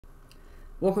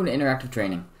Welcome to Interactive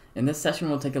Training. In this session,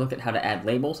 we'll take a look at how to add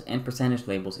labels and percentage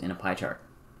labels in a pie chart.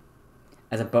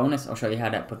 As a bonus, I'll show you how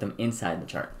to put them inside the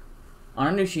chart. On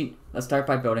a new sheet, let's start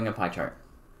by building a pie chart.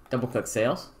 Double-click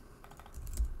Sales,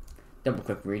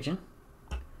 double-click Region,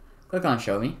 click on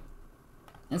Show Me,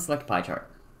 and select Pie Chart.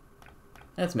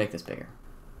 Let's make this bigger.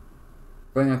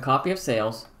 Bring a copy of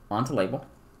Sales onto Label,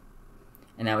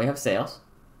 and now we have Sales,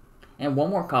 and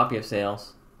one more copy of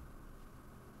Sales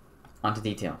onto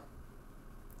Detail.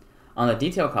 On the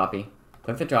detail copy,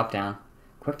 click the drop-down,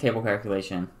 quick table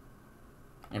calculation,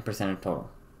 and percentage total,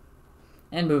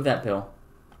 and move that bill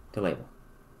to label.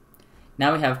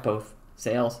 Now we have both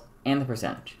sales and the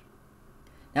percentage.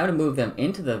 Now to move them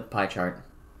into the pie chart,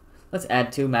 let's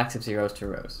add two max of zeros to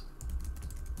rows.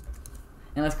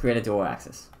 And let's create a dual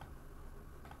axis.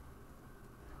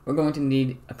 We're going to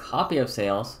need a copy of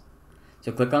sales,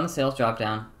 so click on the sales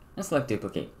drop-down and select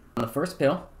duplicate. On the first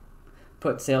bill,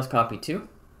 put sales copy 2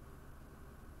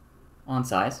 on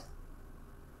size,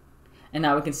 and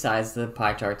now we can size the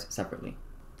pie charts separately.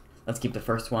 Let's keep the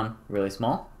first one really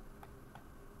small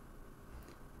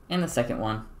and the second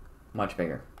one much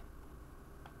bigger.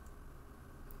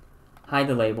 Hide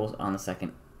the labels on the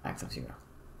second max of 0.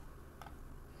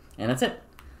 And that's it.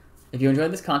 If you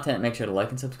enjoyed this content, make sure to like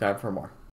and subscribe for more.